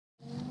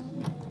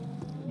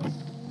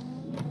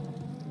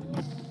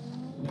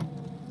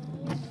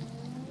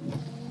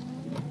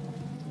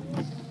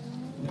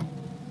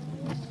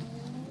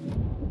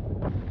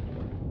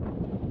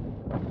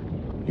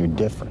You're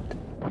different.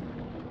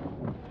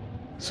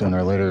 Sooner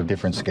or later,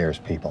 different scares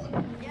people.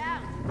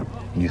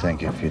 You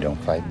think if you don't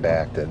fight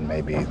back, then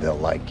maybe they'll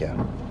like you.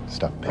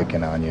 Stop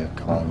picking on you,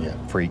 calling you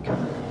a freak.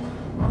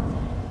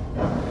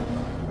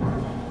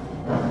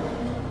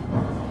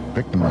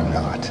 Victim or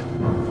not,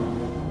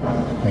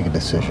 make a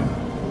decision.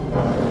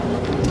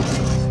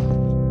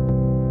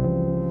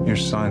 Your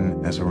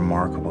son is a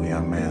remarkable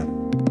young man.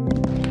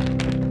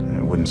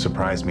 It wouldn't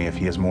surprise me if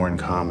he has more in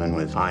common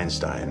with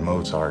Einstein,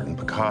 Mozart, and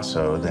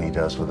Picasso than he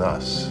does with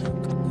us.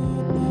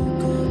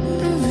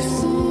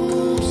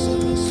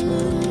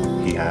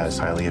 He has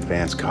highly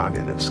advanced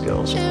cognitive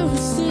skills.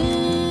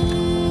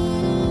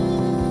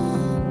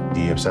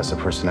 The obsessive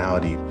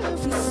personality.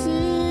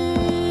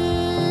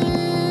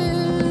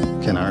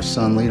 Can our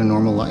son lead a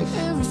normal life?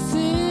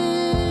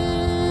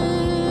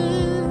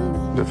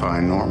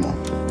 Define normal.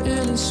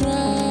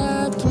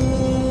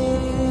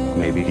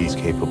 Maybe he's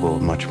capable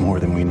of much more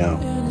than we know.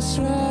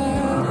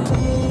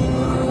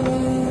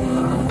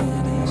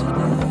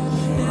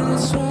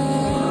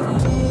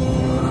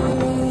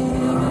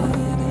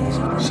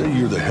 Say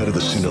you're the head of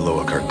the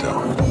Sinaloa cartel.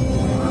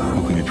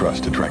 Who can you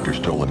trust to track your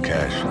stolen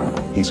cash?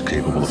 He's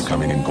capable of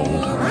coming in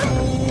cold,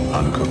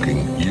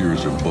 uncooking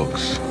years of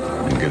books,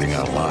 and getting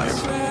out alive.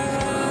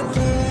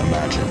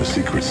 Imagine the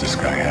secrets this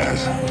guy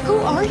has. Who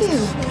are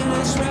you?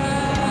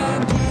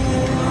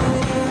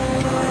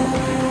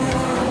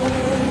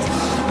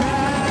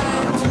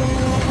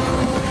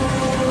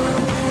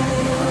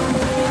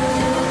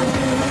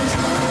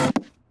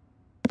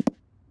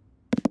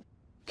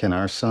 Can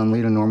our son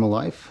lead a normal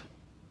life?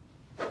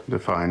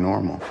 Define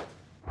normal.